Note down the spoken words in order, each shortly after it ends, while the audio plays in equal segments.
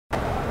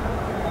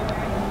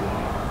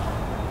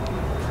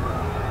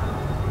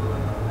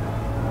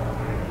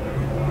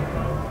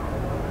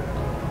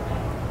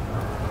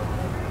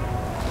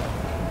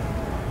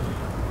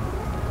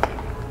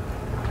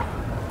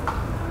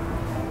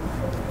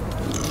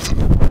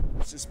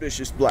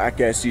suspicious black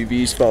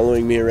SUVs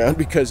following me around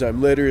because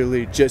I'm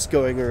literally just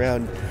going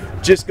around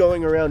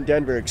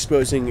Denver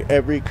exposing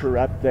every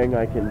corrupt thing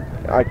I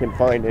can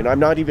find, and I'm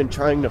not even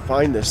trying to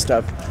find this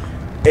stuff.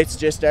 It's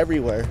just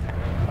everywhere.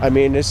 I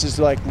mean, this is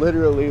like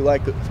literally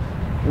like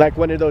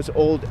one of those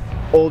old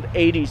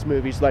 80s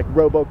movies like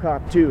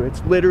RoboCop 2.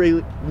 It's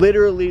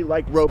literally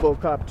like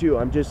RoboCop 2.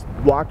 I'm just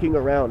walking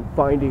around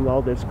finding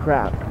all this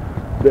crap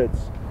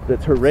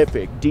that's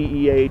horrific.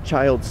 DEA,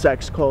 child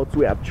sex cults.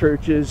 We have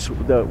churches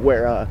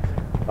where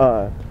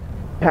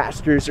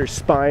pastors are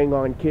spying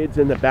on kids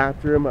in the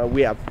bathroom.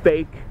 We have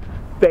fake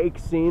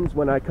scenes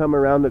when I come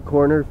around the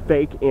corner.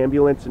 Fake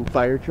ambulance and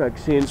fire truck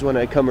scenes when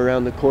I come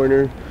around the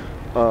corner.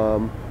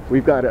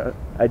 We've got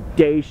a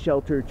day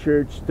shelter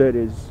church that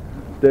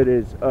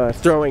is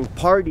throwing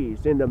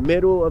parties in the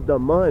middle of the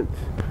month.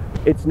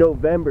 It's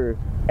November.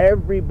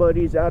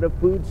 Everybody's out of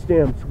food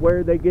stamps. Where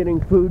are they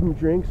getting food and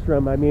drinks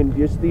from? I mean,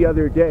 just the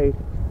other day,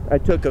 I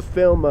took a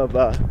film of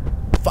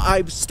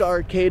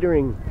 5-star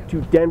catering to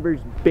Denver's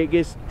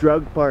biggest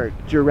drug park,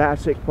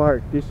 Jurassic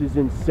Park. This is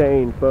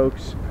insane,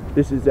 folks.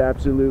 This is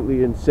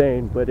absolutely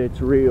insane, but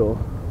it's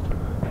real.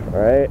 All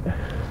right.